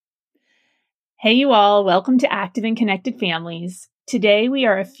Hey, you all. Welcome to Active and Connected Families. Today, we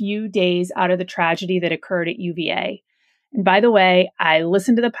are a few days out of the tragedy that occurred at UVA. And by the way, I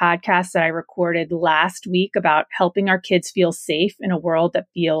listened to the podcast that I recorded last week about helping our kids feel safe in a world that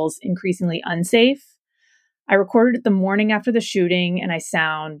feels increasingly unsafe. I recorded it the morning after the shooting, and I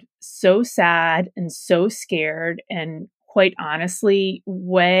sound so sad and so scared and quite honestly,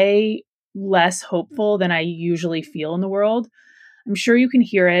 way less hopeful than I usually feel in the world. I'm sure you can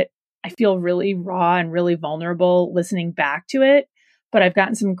hear it. I feel really raw and really vulnerable listening back to it, but I've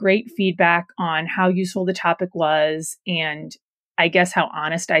gotten some great feedback on how useful the topic was and I guess how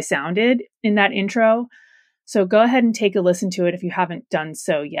honest I sounded in that intro. So go ahead and take a listen to it if you haven't done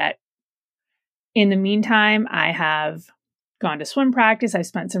so yet. In the meantime, I have gone to swim practice. I've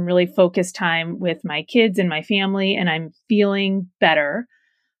spent some really focused time with my kids and my family, and I'm feeling better.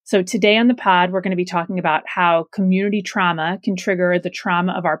 So today on the pod, we're going to be talking about how community trauma can trigger the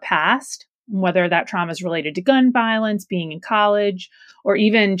trauma of our past, whether that trauma is related to gun violence, being in college, or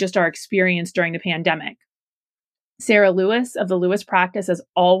even just our experience during the pandemic. Sarah Lewis of the Lewis Practice, as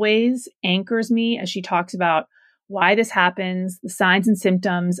always, anchors me as she talks about why this happens, the signs and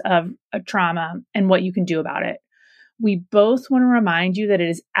symptoms of a trauma, and what you can do about it. We both want to remind you that it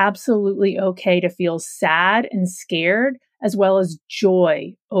is absolutely okay to feel sad and scared, as well as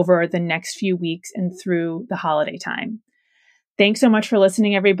joy over the next few weeks and through the holiday time. Thanks so much for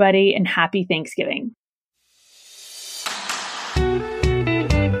listening, everybody, and happy Thanksgiving.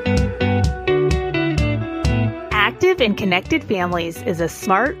 Active and Connected Families is a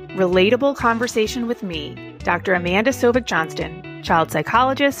smart, relatable conversation with me, Dr. Amanda Sovic Johnston, child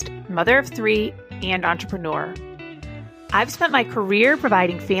psychologist, mother of 3, and entrepreneur. I've spent my career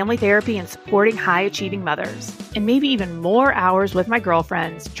providing family therapy and supporting high-achieving mothers, and maybe even more hours with my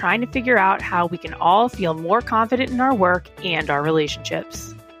girlfriends trying to figure out how we can all feel more confident in our work and our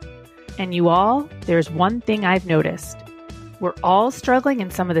relationships. And you all, there's one thing I've noticed. We're all struggling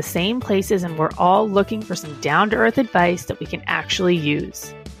in some of the same places, and we're all looking for some down-to-earth advice that we can actually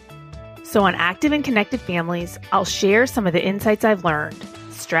use. So on Active and Connected Families, I'll share some of the insights I've learned,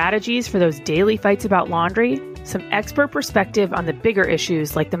 strategies for those daily fights about laundry, some expert perspective on the bigger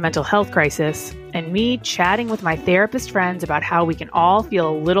issues like the mental health crisis, and me chatting with my therapist friends about how we can all feel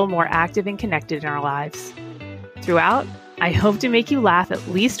a little more active and connected in our lives. Throughout, I hope to make you laugh at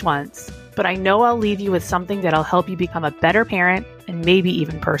least once, but I know I'll leave you with something that'll help you become a better parent and maybe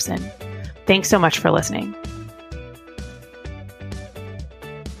even person. Thanks so much for listening.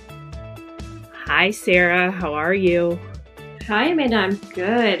 Hi, Sarah. How are you? Hi, Amanda. I'm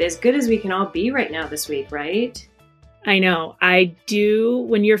good. As good as we can all be right now this week, right? I know. I do.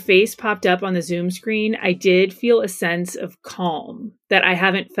 When your face popped up on the Zoom screen, I did feel a sense of calm that I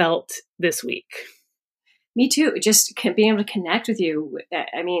haven't felt this week. Me too. Just being able to connect with you.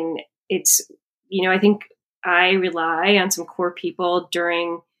 I mean, it's, I think I rely on some core people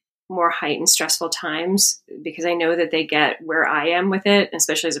during more heightened stressful times because I know that they get where I am with it,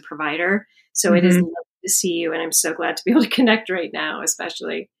 especially as a provider. So It is lovely to see you, and I'm so glad to be able to connect right now,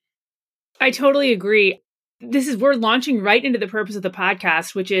 especially. I totally agree. We're launching right into the purpose of the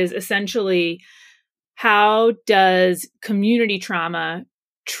podcast, which is essentially how does community trauma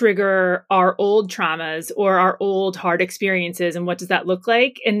trigger our old traumas or our old hard experiences, and what does that look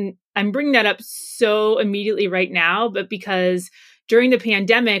like? And I'm bringing that up so immediately right now, but because during the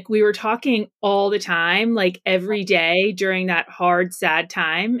pandemic, we were talking all the time, like every day during that hard, sad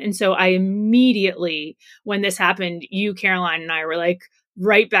time. And so I immediately, when this happened, you, Caroline, and I were like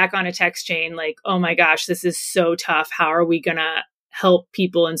right back on a text chain, like, oh my gosh, this is so tough. How are we going to help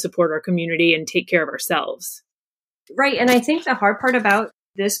people and support our community and take care of ourselves? Right. And I think the hard part about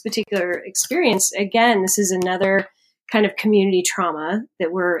this particular experience, again, this is another kind of community trauma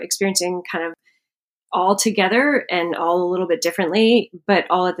that we're experiencing kind of all together and all a little bit differently, but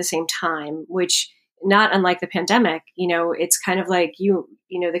all at the same time, which not unlike the pandemic, it's kind of like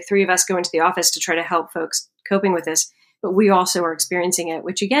the three of us go into the office to try to help folks coping with this, but we also are experiencing it,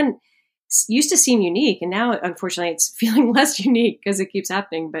 which again, used to seem unique. And now, unfortunately, it's feeling less unique because it keeps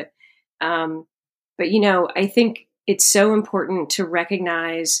happening. But I think it's so important to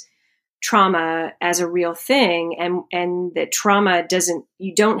recognize trauma as a real thing, and that trauma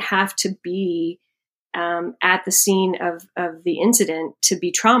you don't have to be at the scene of the incident to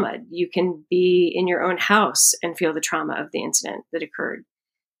be traumatized. You can be in your own house and feel the trauma of the incident that occurred.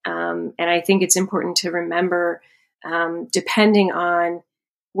 And I think it's important to remember, depending on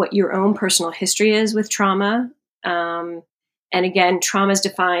what your own personal history is with trauma. And again, trauma is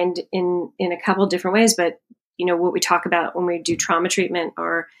defined in a couple of different ways, but what we talk about when we do trauma treatment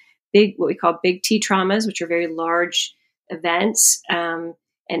are what we call big T traumas, which are very large events.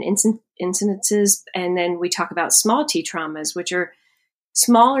 and incidences. And then we talk about small T traumas, which are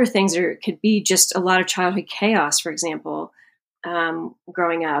smaller things, or it could be just a lot of childhood chaos, for example,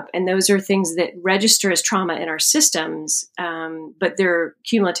 growing up. And those are things that register as trauma in our systems, but they're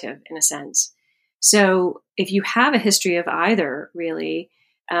cumulative in a sense. So if you have a history of either, really,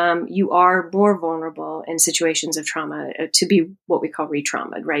 you are more vulnerable in situations of trauma to be what we call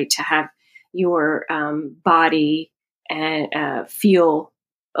re-traumaed, right? To have your body and feel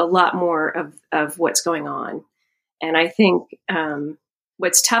a lot more of what's going on. And I think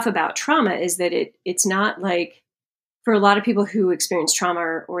what's tough about trauma is that it's not like, for a lot of people who experience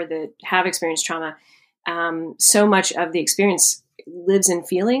trauma or that have experienced trauma, so much of the experience lives in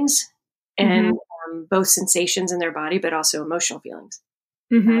feelings and both sensations in their body, but also emotional feelings.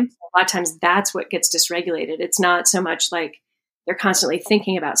 So a lot of times that's what gets dysregulated. It's not so much like they're constantly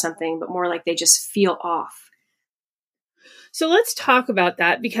thinking about something, but more like they just feel off. So let's talk about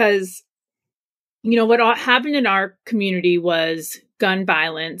that, because, what happened in our community was gun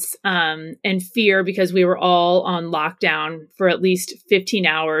violence and fear, because we were all on lockdown for at least 15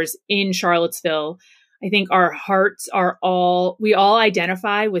 hours in Charlottesville. I think our hearts we all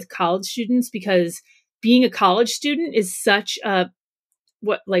identify with college students, because being a college student is such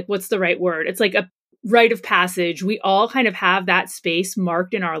what's the right word? It's like a rite of passage. We all kind of have that space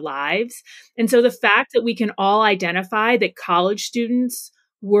marked in our lives. And so the fact that we can all identify that college students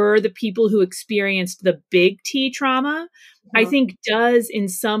were the people who experienced the big T trauma, I think does in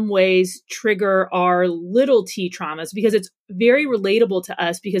some ways trigger our little T traumas, because it's very relatable to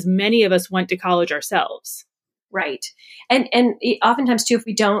us, because many of us went to college ourselves. Right. And oftentimes too,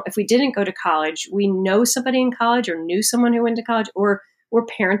 if we didn't go to college, we know somebody in college or knew someone who went to college, or we're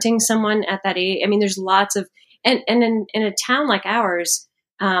parenting someone at that age. I mean, there's lots of, and in a town like ours,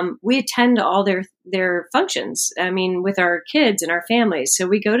 we attend all their functions. I mean, with our kids and our families. So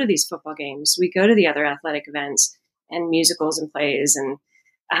we go to these football games, we go to the other athletic events and musicals and plays.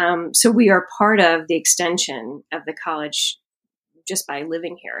 And so we are part of the extension of the college just by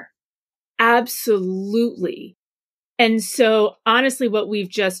living here. Absolutely. And so honestly, what we've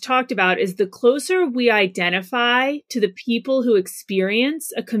just talked about is the closer we identify to the people who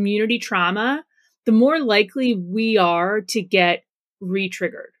experience a community trauma, the more likely we are to get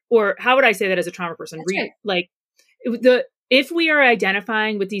re-triggered. Or how would I say that as a trauma person? Right. If we are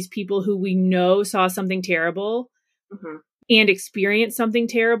identifying with these people who we know saw something terrible and experienced something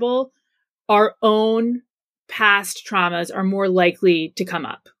terrible, our own past traumas are more likely to come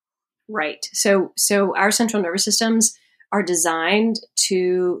up. Right. So our central nervous systems are designed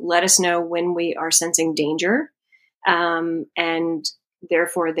to let us know when we are sensing danger. And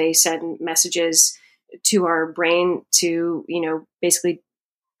therefore they send messages to our brain to, basically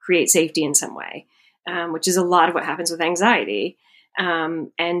create safety in some way, which is a lot of what happens with anxiety.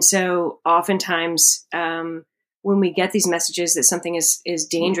 And so oftentimes, when we get these messages that something is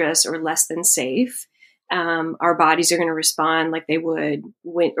dangerous or less than safe, our bodies are going to respond like they would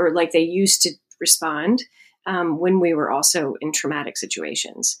like they used to respond when we were also in traumatic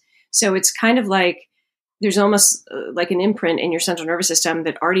situations. So it's kind of like there's almost like an imprint in your central nervous system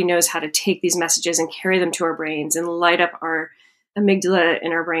that already knows how to take these messages and carry them to our brains and light up our amygdala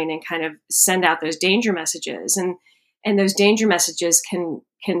in our brain and kind of send out those danger messages. And those danger messages can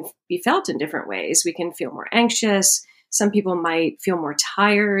be felt in different ways. We can feel more anxious. Some people might feel more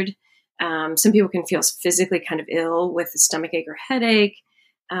tired. Some people can feel physically kind of ill with a stomach ache or headache.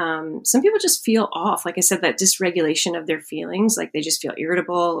 Some people just feel off. Like I said, that dysregulation of their feelings, like they just feel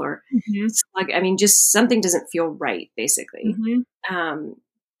irritable or just something doesn't feel right, basically. And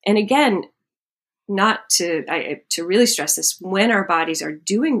again, not to really stress this, when our bodies are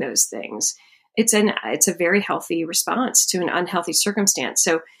doing those things, it's a very healthy response to an unhealthy circumstance.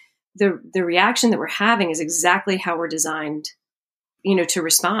 So the reaction that we're having is exactly how we're designed, to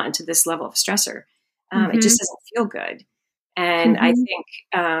respond to this level of stressor. It just doesn't feel good. And I think,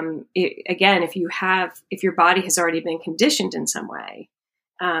 if your body has already been conditioned in some way,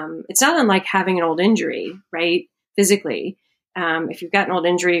 it's not unlike having an old injury, right? Physically. If you've got an old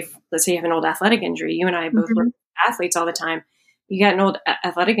injury, let's say you have an old athletic injury, you and I both work with athletes all the time. You got an old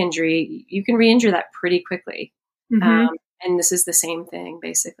athletic injury, you can re-injure that pretty quickly. And this is the same thing,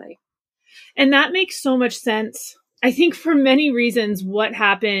 basically. And that makes so much sense. I think for many reasons, what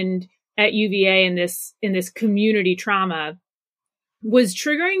happened at UVA in this community trauma was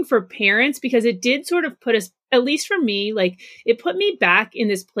triggering for parents, because it did sort of put us, at least for me, like it put me back in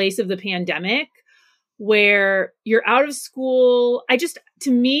this place of the pandemic where you're out of school.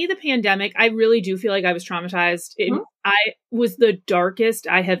 To me, the pandemic, I really do feel like I was traumatized. I was the darkest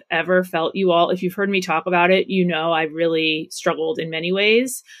I have ever felt, you all. If you've heard me talk about it, you know, I really struggled in many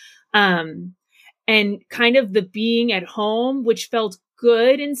ways. And kind of the being at home, which felt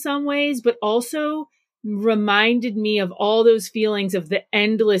good in some ways, but also reminded me of all those feelings of the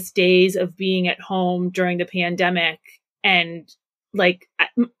endless days of being at home during the pandemic. And like,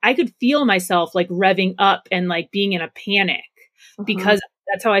 I could feel myself like revving up and like being in a panic because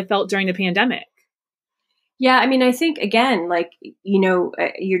that's how I felt during the pandemic. Yeah. I mean, I think again, like, you know,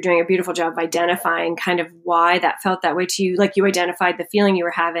 you're doing a beautiful job of identifying kind of why that felt that way to you. Like you identified the feeling you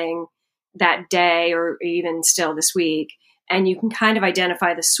were having that day or even still this week. And you can kind of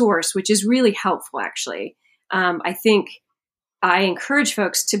identify the source, which is really helpful, actually. I think I encourage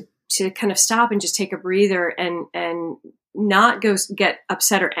folks to kind of stop and just take a breather and not go get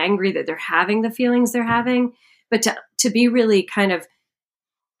upset or angry that they're having the feelings they're having, but to be really kind of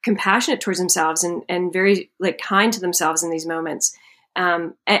compassionate towards themselves and very like kind to themselves in these moments.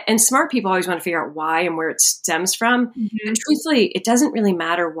 And smart people always want to figure out why and where it stems from. But truthfully, it doesn't really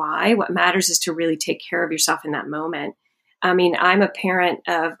matter why. What matters is to really take care of yourself in that moment. I mean, I'm a parent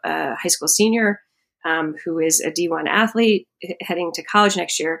of a high school senior who is a D1 athlete heading to college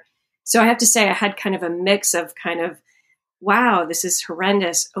next year. So I have to say I had kind of a mix of kind of, wow, this is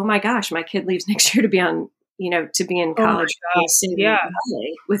horrendous. Oh my gosh, my kid leaves next year to be in college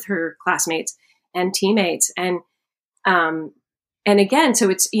with her classmates and teammates. And again, so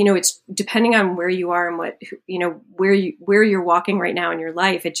it's depending on where you are and what, where you're walking right now in your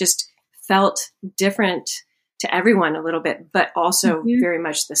life, it just felt different to everyone a little bit, but also very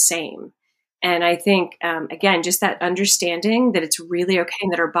much the same. And I think, again, just that understanding that it's really okay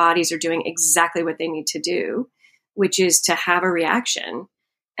and that our bodies are doing exactly what they need to do, which is to have a reaction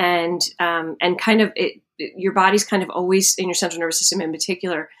and kind of your body's kind of always, in your central nervous system in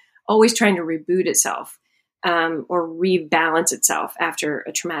particular, always trying to reboot itself or rebalance itself after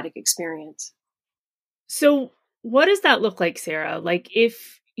a traumatic experience. So what does that look like, Sarah? Like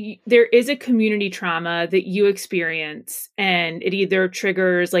if there is a community trauma that you experience and it either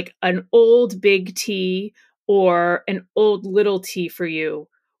triggers like an old big T or an old little T for you,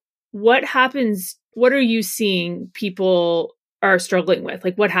 what happens? What are you seeing people are struggling with?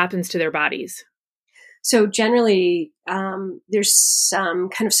 Like what happens to their bodies? So generally, there's some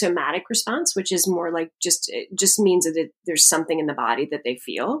kind of somatic response, which is more like it just means that there's something in the body that they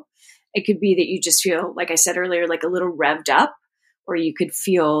feel. It could be that you just feel, like I said earlier, like a little revved up, or you could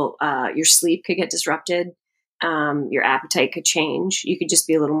feel your sleep could get disrupted. Your appetite could change. You could just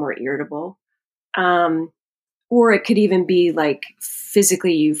be a little more irritable. Or it could even be like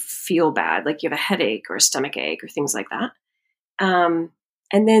physically you feel bad, like you have a headache or a stomach ache or things like that.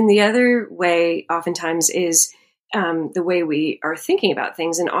 And then the other way oftentimes is the way we are thinking about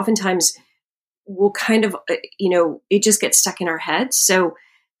things. And oftentimes we'll kind of, it just gets stuck in our heads. So,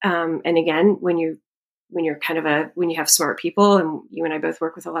 and again, when you have smart people, and you and I both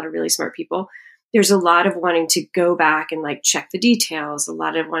work with a lot of really smart people, there's a lot of wanting to go back and like check the details, a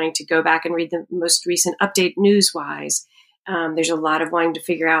lot of wanting to go back and read the most recent update news-wise. There's a lot of wanting to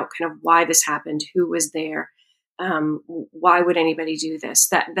figure out kind of why this happened, who was there, why would anybody do this?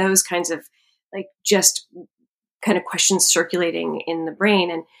 Those kinds of like just kind of questions circulating in the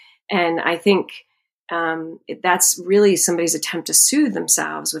brain. And I think that's really somebody's attempt to soothe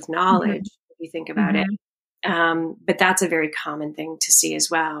themselves with knowledge, if you think about it. But that's a very common thing to see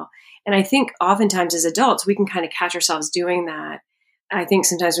as well. And I think oftentimes as adults, we can kind of catch ourselves doing that. I think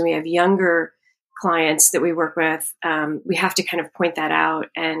sometimes when we have younger clients that we work with, we have to kind of point that out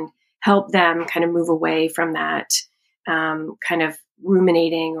and help them kind of move away from that kind of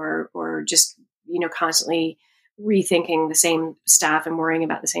ruminating or just, constantly rethinking the same stuff and worrying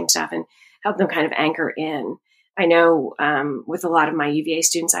about the same stuff, and help them kind of anchor in. I know with a lot of my UVA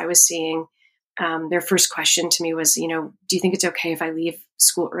students I was seeing, their first question to me was, do you think it's okay if I leave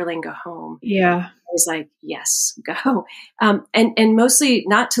school early and go home? Yeah. I was like, yes, go. And mostly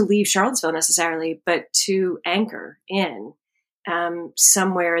not to leave Charlottesville necessarily, but to anchor in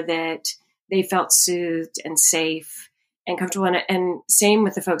somewhere that they felt soothed and safe and comfortable. And same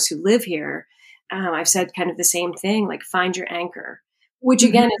with the folks who live here. I've said kind of the same thing, like find your anchor, which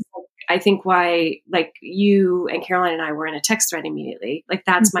again is, I think, why like you and Caroline and I were in a text thread immediately. Like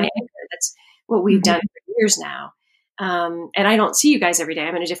that's my anchor. That's what we've done for years now. And I don't see you guys every day.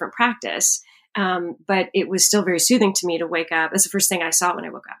 I'm in a different practice. But it was still very soothing to me to wake up. That's the first thing I saw when I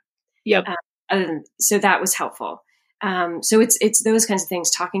woke up. Yep. So that was helpful. So it's those kinds of things,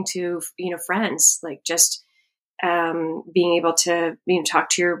 talking to, friends, like just, being able to, talk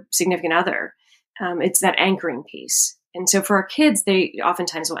to your significant other, It's that anchoring piece. And so for our kids, they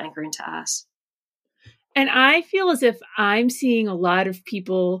oftentimes will anchor into us. And I feel as if I'm seeing a lot of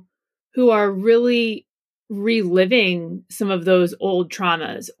people who are really reliving some of those old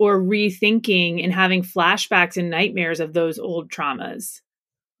traumas or rethinking and having flashbacks and nightmares of those old traumas.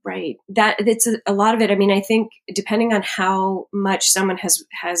 Right. It's a lot of it. I mean, I think depending on how much someone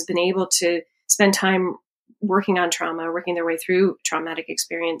has been able to spend time working on trauma, working their way through traumatic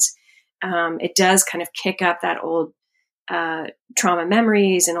experience, it does kind of kick up that old trauma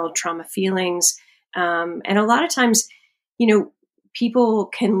memories and old trauma feelings. And a lot of times, people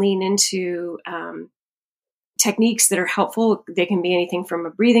can lean into techniques that are helpful. They can be anything from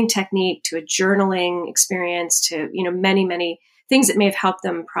a breathing technique to a journaling experience to, many, many things that may have helped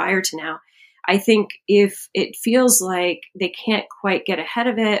them prior to now. I think if it feels like they can't quite get ahead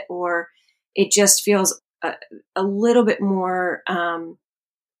of it, or it just feels a little bit more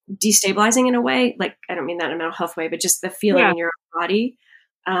destabilizing in a way, like, I don't mean that in a mental health way, but just the feeling in your body,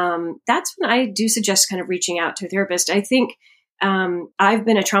 that's when I do suggest kind of reaching out to a therapist. I think I've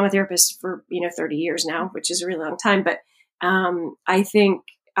been a trauma therapist for 30 years now, which is a really long time, but I think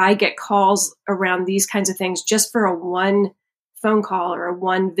I get calls around these kinds of things just for a one phone call or a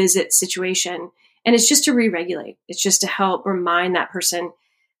one visit situation. And it's just to re-regulate. It's just to help remind that person,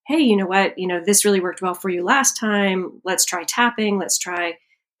 hey, you know what, this really worked well for you last time. Let's try tapping. Let's try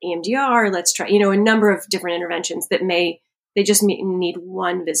EMDR. Let's try, a number of different interventions that they just need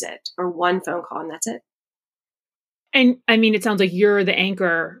one visit or one phone call, and that's it. And I mean, it sounds like you're the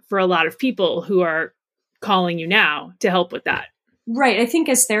anchor for a lot of people who are calling you now to help with that. Right. I think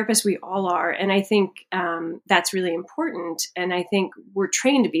as therapists, we all are. And I think that's really important. And I think we're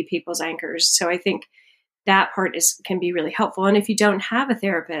trained to be people's anchors. So I think that part can be really helpful. And if you don't have a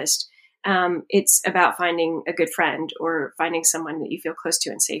therapist, it's about finding a good friend or finding someone that you feel close to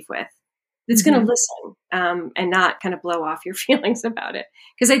and safe with that's going to listen and not kind of blow off your feelings about it.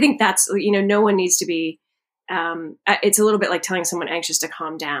 Because I think that's, no one needs to be, it's a little bit like telling someone anxious to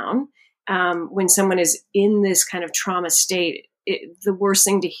calm down. When someone is in this kind of trauma state, the worst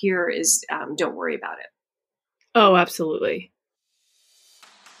thing to hear is don't worry about it. Oh, absolutely.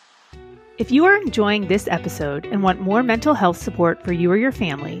 If you are enjoying this episode and want more mental health support for you or your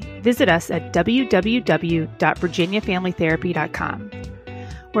family, visit us at www.virginiafamilytherapy.com.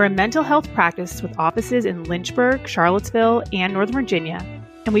 We're a mental health practice with offices in Lynchburg, Charlottesville, and Northern Virginia,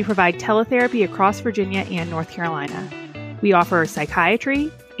 and we provide teletherapy across Virginia and North Carolina. We offer psychiatry,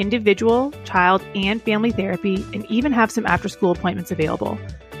 individual, child, and family therapy, and even have some after-school appointments available.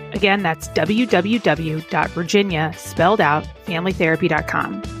 Again, that's www.virginia, spelled out,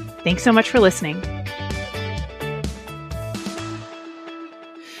 familytherapy.com. Thanks so much for listening.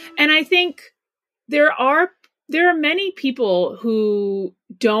 And I think there are many people who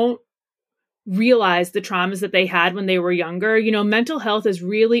don't realize the traumas that they had when they were younger. Mental health has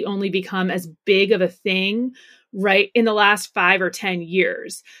really only become as big of a thing right in the last 5 or 10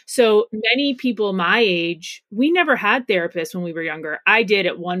 years. So many people my age, we never had therapists when we were younger. I did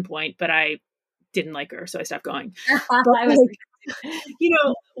at one point, but I didn't like her, so I stopped going.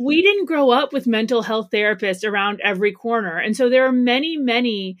 We didn't grow up with mental health therapists around every corner. And so there are many,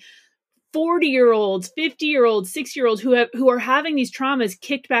 many 40-year-olds, 50-year-olds, 60-year-olds who are having these traumas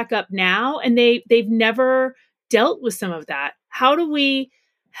kicked back up now, and they've never dealt with some of that. How do we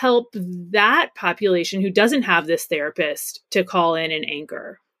help that population who doesn't have this therapist to call in and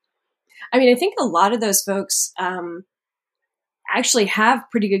anchor? I mean, I think a lot of those folks actually have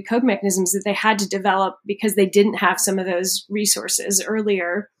pretty good coping mechanisms that they had to develop because they didn't have some of those resources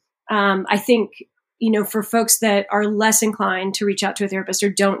earlier. I think, for folks that are less inclined to reach out to a therapist or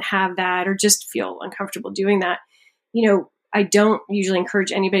don't have that or just feel uncomfortable doing that, I don't usually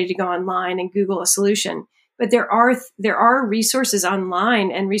encourage anybody to go online and Google a solution. But there are resources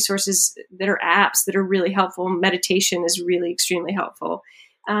online and resources that are apps that are really helpful. Meditation is really extremely helpful.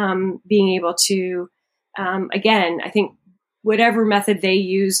 Being able to, again, I think whatever method they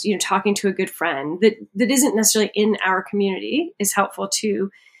use, talking to a good friend that isn't necessarily in our community is helpful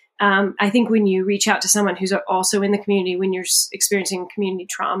too. I think when you reach out to someone who's also in the community, when you're experiencing community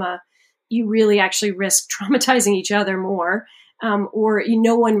trauma, you really actually risk traumatizing each other more. Or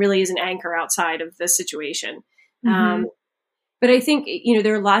no one really is an anchor outside of the situation. But I think,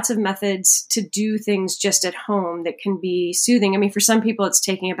 there are lots of methods to do things just at home that can be soothing. I mean, for some people, it's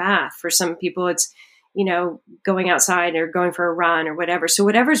taking a bath. For some people, it's, going outside or going for a run or whatever. So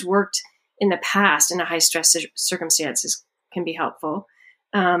whatever's worked in the past in a high stress circumstances can be helpful.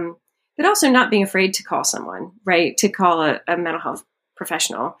 But also not being afraid to call someone, right? To call a mental health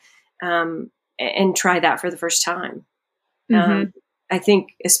professional and try that for the first time. I think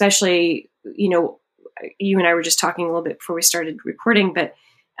especially you and I were just talking a little bit before we started recording, but,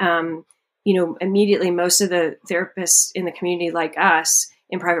 immediately most of the therapists in the community, like us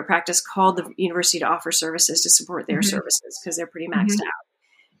in private practice, called the university to offer services to support their services because they're pretty maxed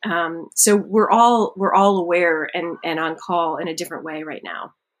out. So we're all aware and on call in a different way right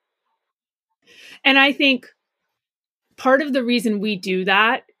now. And I think part of the reason we do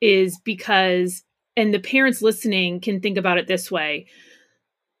that is because, and the parents listening can think about it this way,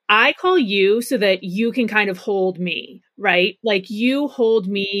 I call you so that you can kind of hold me, right? Like you hold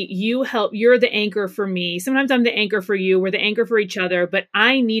me, you help, you're the anchor for me. Sometimes I'm the anchor for you. We're the anchor for each other, but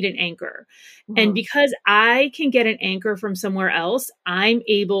I need an anchor. And because I can get an anchor from somewhere else, I'm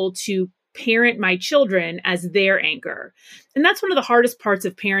able to parent my children as their anchor. And that's one of the hardest parts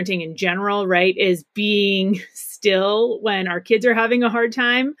of parenting in general, right? Is being still when our kids are having a hard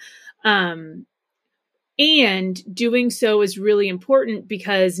time. And doing so is really important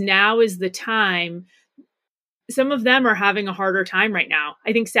because now is the time. Some of them are having a harder time right now.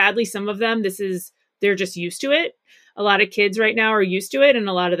 I think sadly, some of them, they're just used to it. A lot of kids right now are used to it. And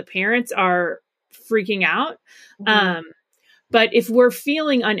a lot of the parents are freaking out. But if we're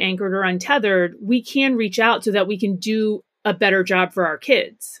feeling unanchored or untethered, we can reach out so that we can do a better job for our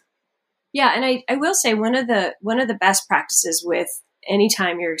kids. Yeah. And I will say one of the best practices with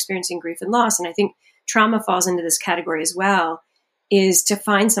anytime you're experiencing grief and loss, and I think trauma falls into this category as well, is to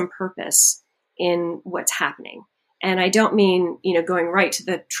find some purpose in what's happening. And I don't mean, going right to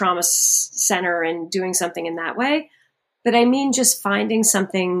the trauma center and doing something in that way, but I mean just finding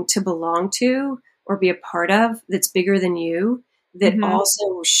something to belong to or be a part of that's bigger than you, that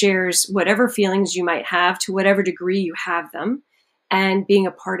also shares whatever feelings you might have to whatever degree you have them, and being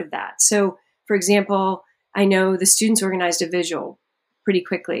a part of that. So, for example, I know the students organized a vigil pretty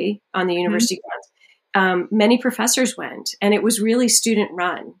quickly on the university grounds. Many professors went, and it was really student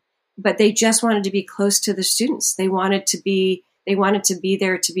run, but they just wanted to be close to the students. They wanted to be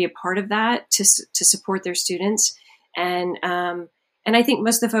there to be a part of that, to support their students. And I think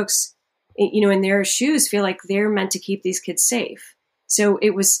most of the folks, in their shoes feel like they're meant to keep these kids safe. So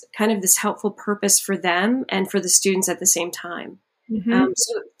it was kind of this helpful purpose for them and for the students at the same time.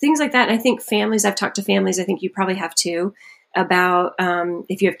 So things like that. And I think families, I've talked to families, I think you probably have too, about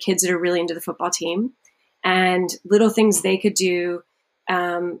if you have kids that are really into the football team, and little things they could do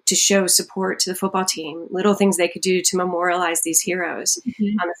to show support to the football team, little things they could do to memorialize these heroes on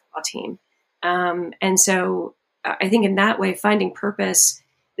the football team. And so I think in that way, finding purpose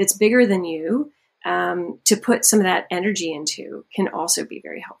that's bigger than you to put some of that energy into can also be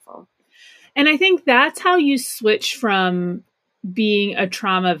very helpful. And I think that's how you switch from being a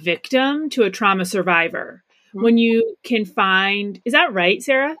trauma victim to a trauma survivor. When you can find, is that right,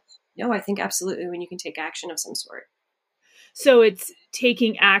 Sarah? No, I think absolutely, when you can take action of some sort. So it's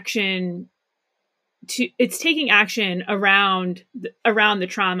taking action around the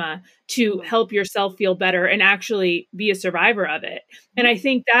trauma to help yourself feel better and actually be a survivor of it. And I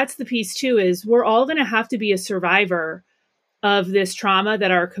think that's the piece too, is we're all going to have to be a survivor of this trauma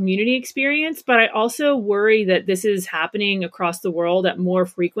that our community experienced. But I also worry that this is happening across the world at more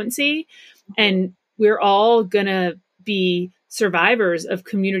frequency, and we're all going to be survivors of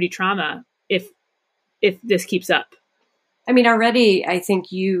community trauma if this keeps up. I mean, already, I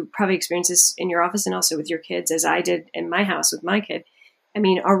think you probably experience this in your office and also with your kids, as I did in my house with my kid. I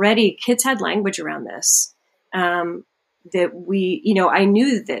mean, already kids had language around this that I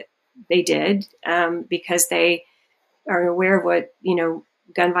knew that they did because they are aware of what,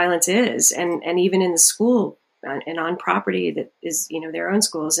 gun violence is, and even in the school and on property that is, their own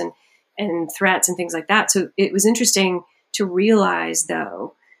schools and threats and things like that. So it was interesting to realize,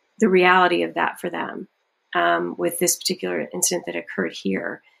 though, the reality of that for them with this particular incident that occurred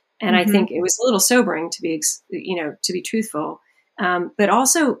here. And I think it was a little sobering to be truthful. But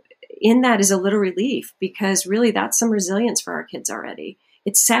also in that is a little relief, because really that's some resilience for our kids already.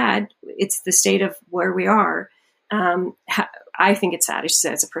 It's sad. It's the state of where we are. I think it's sad.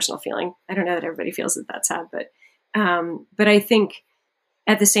 It's a personal feeling. I don't know that everybody feels that that's sad, but I think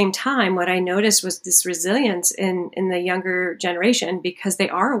at the same time, what I noticed was this resilience in the younger generation, because they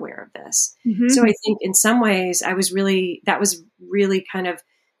are aware of this. So I think in some ways that was really kind of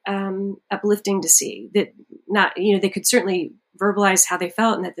uplifting to see that they could certainly verbalize how they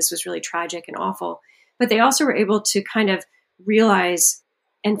felt and that this was really tragic and awful, but they also were able to kind of realize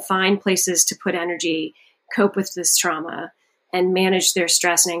and find places to put energy, cope with this trauma, and manage their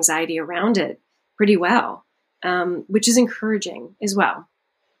stress and anxiety around it pretty well, which is encouraging as well.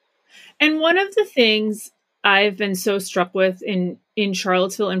 And one of the things I've been so struck with in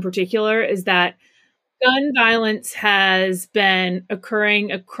Charlottesville in particular is that gun violence has been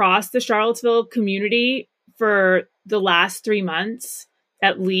occurring across the Charlottesville community for the last 3 months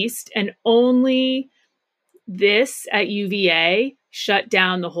at least, and only this at UVA shut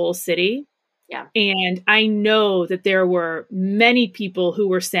down the whole city. Yeah. And I know that there were many people who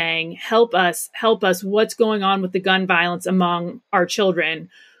were saying, help us, what's going on with the gun violence among our children?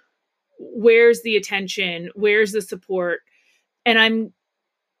 Where's the attention? Where's the support? And I'm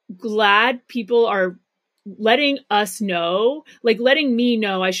glad people are letting us know, like letting me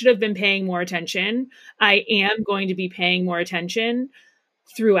know I should have been paying more attention. I am going to be paying more attention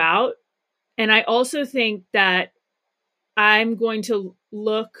throughout. And I also think that I'm going to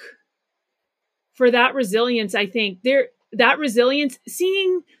look for that resilience. I think that resilience,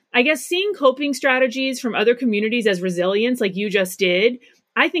 seeing coping strategies from other communities as resilience, like you just did,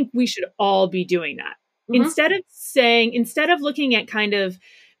 I think we should all be doing that. Mm-hmm. Instead of looking at kind of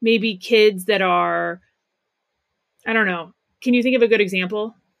maybe kids that are, I don't know. Can you think of a good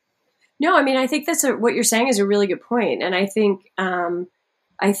example? No, I mean, I think what you're saying is a really good point. And I think,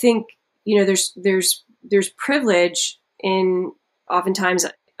 there's privilege in oftentimes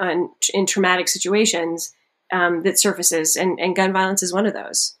in traumatic situations that surfaces, and gun violence is one of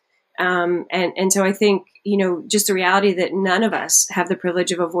those. And so I think, just the reality that none of us have the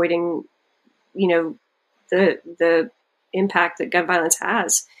privilege of avoiding, the impact that gun violence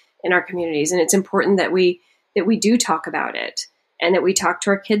has in our communities. And it's important that we do talk about it, and that we talk to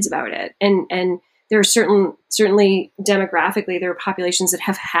our kids about it. And there are certainly demographically, there are populations that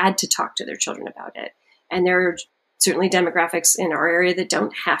have had to talk to their children about it. And there are certainly demographics in our area that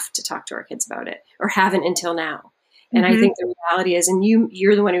don't have to talk to our kids about it, or haven't until now. And I think the reality is, and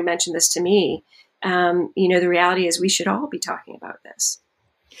you're the one who mentioned this to me, the reality is we should all be talking about this.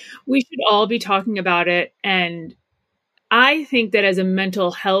 We should all be talking about it. And I think that as a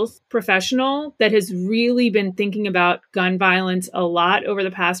mental health professional that has really been thinking about gun violence a lot over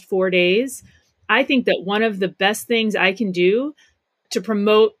the past 4 days, I think that one of the best things I can do to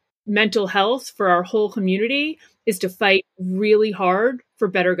promote mental health for our whole community is to fight really hard for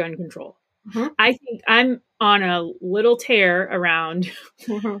better gun control. Mm-hmm. I think I'm on a little tear around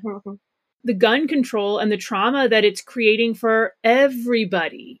the gun control and the trauma that it's creating for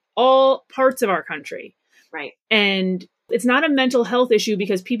everybody, all parts of our country. Right. And it's not a mental health issue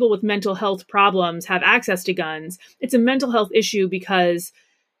because people with mental health problems have access to guns. It's a mental health issue because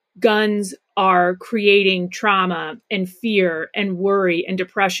guns are creating trauma and fear and worry and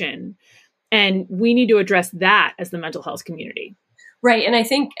depression. And we need to address that as the mental health community. Right. And I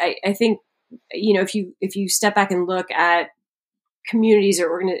think, if you step back and look at communities or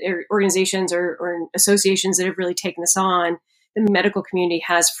organizations or associations that have really taken this on, the medical community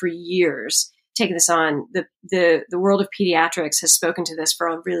has for years taken this on. The world of pediatrics has spoken to this for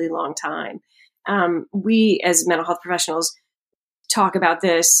a really long time. We as mental health professionals talk about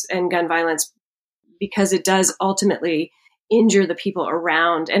this and gun violence because it does ultimately injure the people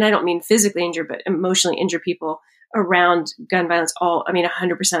around. And I don't mean physically injure, but emotionally injure people around gun violence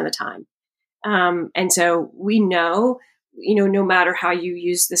 100% of the time. And so we know, no matter how you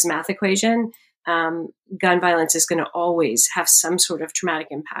use this math equation, gun violence is going to always have some sort of traumatic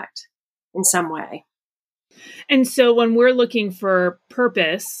impact in some way. And so when we're looking for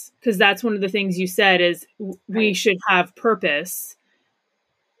purpose, because that's one of the things you said is we should have purpose.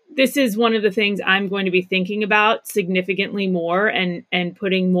 This is one of the things I'm going to be thinking about significantly more and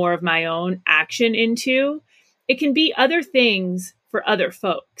putting more of my own action into. It can be other things for other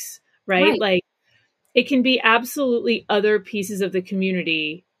folks, right? Like it can be absolutely other pieces of the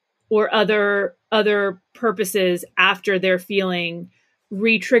community or other purposes after they're feeling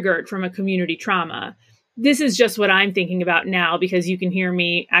re-triggered from a community trauma. This is just what I'm thinking about now because you can hear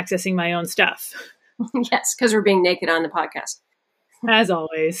me accessing my own stuff. Yes, because we're being naked on the podcast. As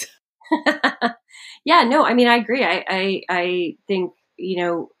always. Yeah, no, I mean, I agree. I think,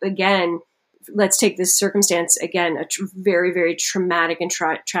 again, let's take this circumstance again, a very, very traumatic and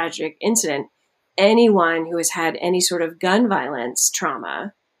tragic incident. Anyone who has had any sort of gun violence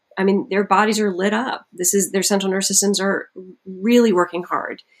trauma, I mean, their bodies are lit up. Their central nervous systems are really working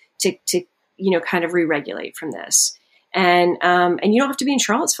hard to kind of re-regulate from this. And you don't have to be in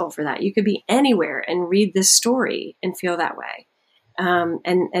Charlottesville for that. You could be anywhere and read this story and feel that way.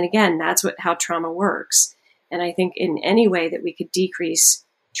 And again, that's how trauma works. And I think in any way that we could decrease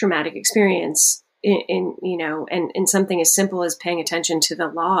traumatic experience in something as simple as paying attention to the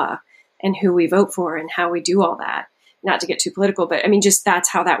law and who we vote for and how we do all that, not to get too political, but I mean, just that's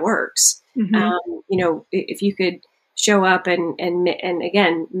how that works. Mm-hmm. If you could show up and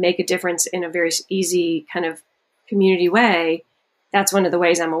again, make a difference in a very easy kind of community way, that's one of the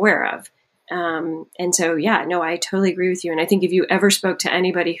ways I'm aware of. And so, yeah, no, I totally agree with you. And I think if you ever spoke to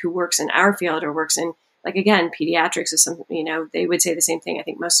anybody who works in our field or works in, like, again, pediatrics or something, they would say the same thing. I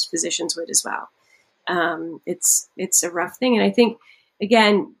think most physicians would as well. It's a rough thing. And I think,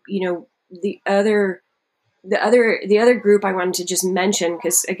 again, the other group I wanted to just mention,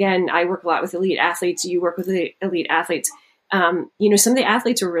 because again, I work a lot with elite athletes. You work with the elite athletes. Some of the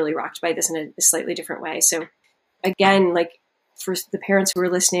athletes were really rocked by this in a slightly different way. So again, like, for the parents who are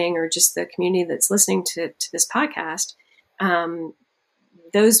listening, or just the community that's listening to this podcast,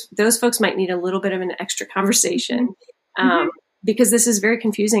 those folks might need a little bit of an extra conversation, because this is very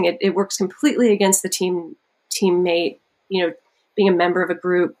confusing. It works completely against the teammate, being a member of a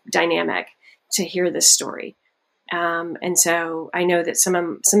group dynamic, to hear this story. And so I know that some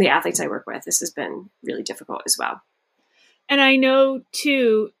of the athletes I work with, this has been really difficult as well. And I know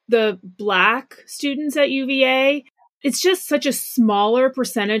too, the Black students at UVA, it's just such a smaller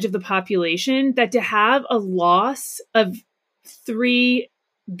percentage of the population that to have a loss of 3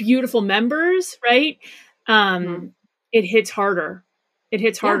 beautiful members, right? It hits harder. It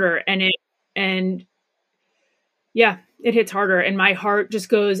hits harder. And it hits harder. And my heart just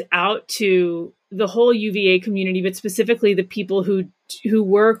goes out to the whole UVA community, but specifically the people who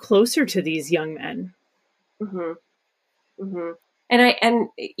were closer to these young men. And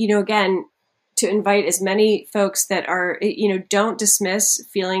again, to invite as many folks that are, don't dismiss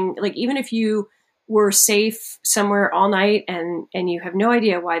feeling like, even if you were safe somewhere all night and you have no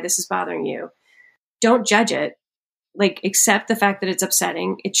idea why this is bothering you, don't judge it. Like, accept the fact that it's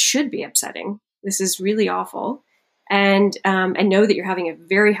upsetting. It should be upsetting. This is really awful. And know that you're having a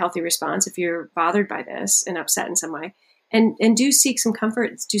very healthy response if you're bothered by this and upset in some way, and do seek some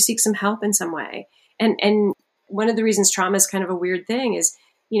comfort, do seek some help in some way. And one of the reasons trauma is kind of a weird thing is,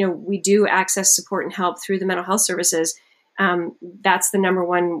 we do access support and help through the mental health services. That's the number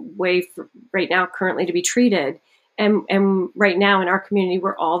one way right now currently to be treated. And right now in our community,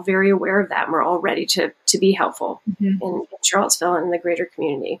 we're all very aware of that. And we're all ready to be helpful in Charlottesville and in the greater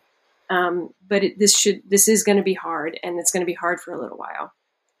community. But this is going to be hard, and it's going to be hard for a little while.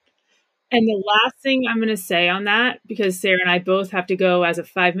 And the last thing I'm going to say on that, because Sarah and I both have to go as of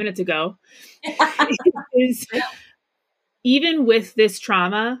 5 minutes ago, is even with this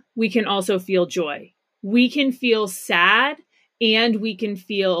trauma, we can also feel joy. We can feel sad, and we can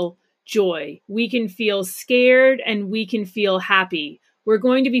feel joy. We can feel scared, and we can feel happy. We're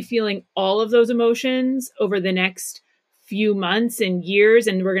going to be feeling all of those emotions over the next few months and years,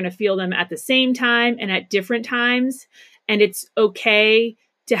 and we're going to feel them at the same time and at different times. And it's okay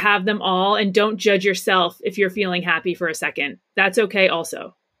to have them all, and don't judge yourself if you're feeling happy for a second. That's okay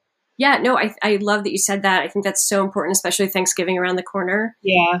also. Yeah, no, I love that you said that. I think that's so important, especially Thanksgiving around the corner.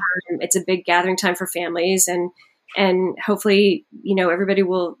 Yeah. It's a big gathering time for families, and hopefully, everybody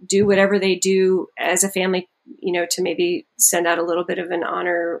will do whatever they do as a family, to maybe send out a little bit of an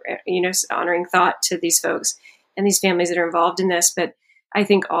honoring thought to these folks and these families that are involved in this. But I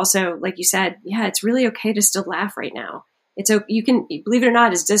think also, like you said, it's really okay to still laugh right now. You can, believe it or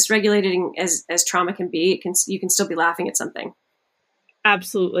not, as dysregulated as trauma can be, you can still be laughing at something.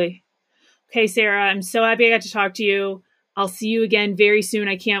 Absolutely. Okay, Sarah, I'm so happy I got to talk to you. I'll see you again very soon.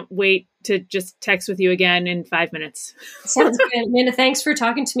 I can't wait to just text with you again in 5 minutes. Sounds good. Amanda, thanks for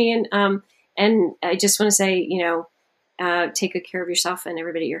talking to me. And I just want to say, take good care of yourself and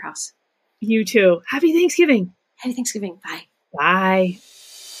everybody at your house. You too. Happy Thanksgiving. Happy Thanksgiving. Bye. Bye.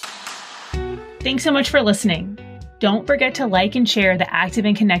 Thanks so much for listening. Don't forget to like and share the Active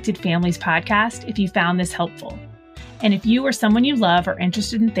and Connected Families podcast if you found this helpful. And if you or someone you love are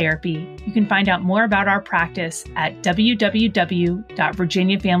interested in therapy, you can find out more about our practice at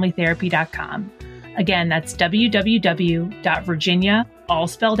www.virginiafamilytherapy.com. Again, that's www.virginia, all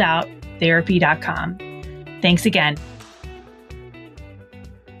spelled out, therapy.com. Thanks again.